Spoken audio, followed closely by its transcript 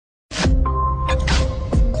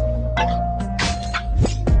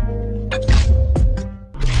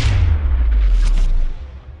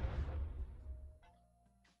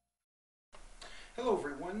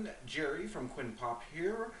Jerry from Quinn Pop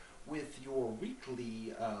here with your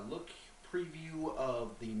weekly look preview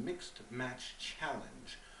of the Mixed Match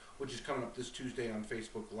Challenge, which is coming up this Tuesday on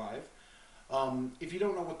Facebook Live. If you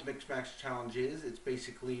don't know what the Mixed Match Challenge is, it's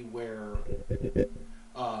basically where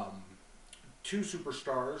um, two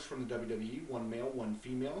superstars from the WWE, one male, one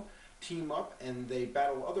female, team up and they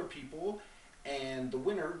battle other people, and the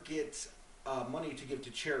winner gets money to give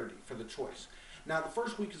to charity for the choice. Now, the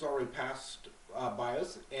first week is already passed by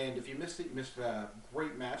us, and if you missed it, you missed a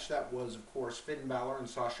great match. That was, of course, Finn Balor and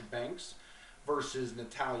Sasha Banks versus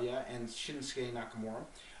Natalya and Shinsuke Nakamura.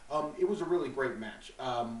 It was a really great match.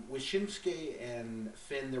 With Shinsuke and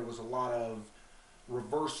Finn, there was a lot of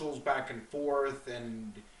reversals back and forth,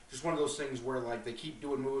 and just one of those things where like they keep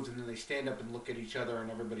doing moves and then they stand up and look at each other, and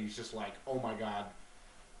everybody's just like, "Oh my god,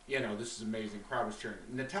 this is amazing." Crowd was cheering.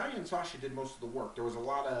 Natalya and Sasha did most of the work. There was a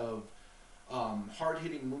lot of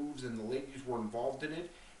hard-hitting moves, and the ladies were involved in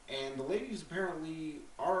it. And the ladies apparently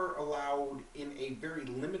are allowed, in a very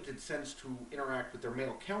limited sense, to interact with their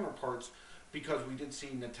male counterparts, because we did see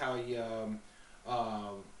Natalya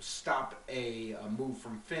stop a move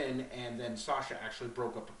from Finn, and then Sasha actually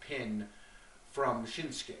broke up a pin from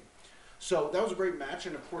Shinsuke. So that was a great match,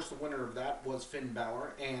 and of course the winner of that was Finn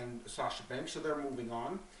Balor and Sasha Banks, so they're moving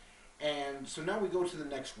on. And so now we go to the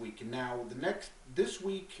next week, and now this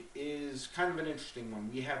week is kind of an interesting one.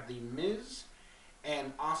 We have the Miz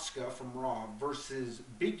and Asuka from Raw versus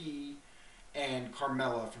Big E and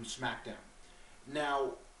Carmella from SmackDown.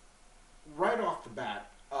 Now, right off the bat,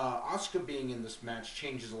 Asuka being in this match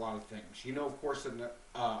changes a lot of things. You know, of course, that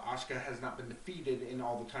Asuka has not been defeated in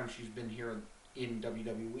all the time she's been here in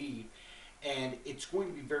WWE, and it's going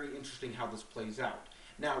to be very interesting how this plays out.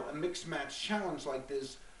 Now, a mixed match challenge like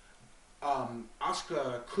this,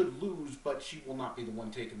 Asuka could lose, but she will not be the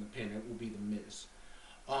one taking the pin. It will be the Miz.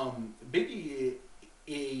 Big E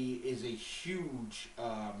is a huge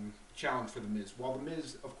challenge for the Miz. While the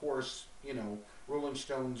Miz, of course, Rolling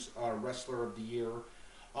Stone's Wrestler of the Year,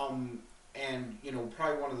 and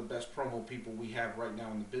probably one of the best promo people we have right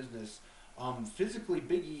now in the business. Physically,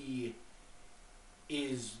 Big E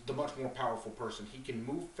is the much more powerful person. He can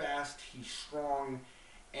move fast. He's strong.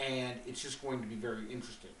 And it's just going to be very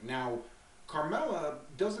interesting. Now, Carmella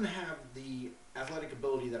doesn't have the athletic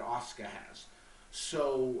ability that Asuka has.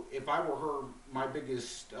 So, if I were her,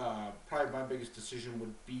 probably my biggest decision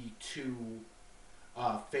would be to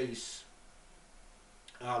let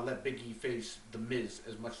Big E face the Miz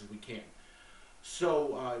as much as we can.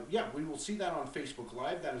 So, yeah, we will see that on Facebook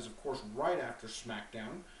Live. That is, of course, right after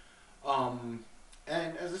SmackDown.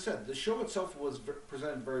 And as I said, the show itself was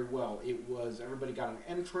presented very well. Everybody got an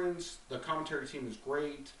entrance. The commentary team is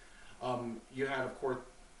great. You had, of course,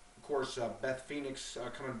 Beth Phoenix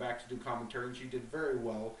coming back to do commentary, and she did very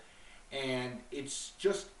well. And it's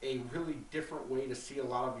just a really different way to see a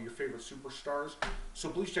lot of your favorite superstars. So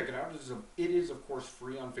please check it out. It is of course,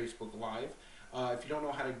 free on Facebook Live. If you don't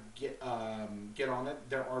know how to get on it,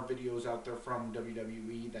 there are videos out there from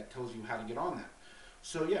WWE that tells you how to get on that.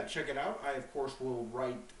 So yeah, check it out. I, of course, will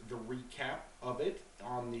write the recap of it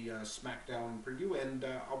on the SmackDown preview, and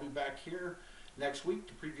I'll be back here next week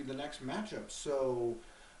to preview the next matchup. So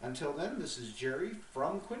until then, this is Jerry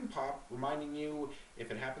from Quinn Pop, reminding you, if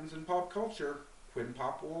it happens in pop culture, Quinn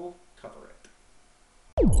Pop will cover it.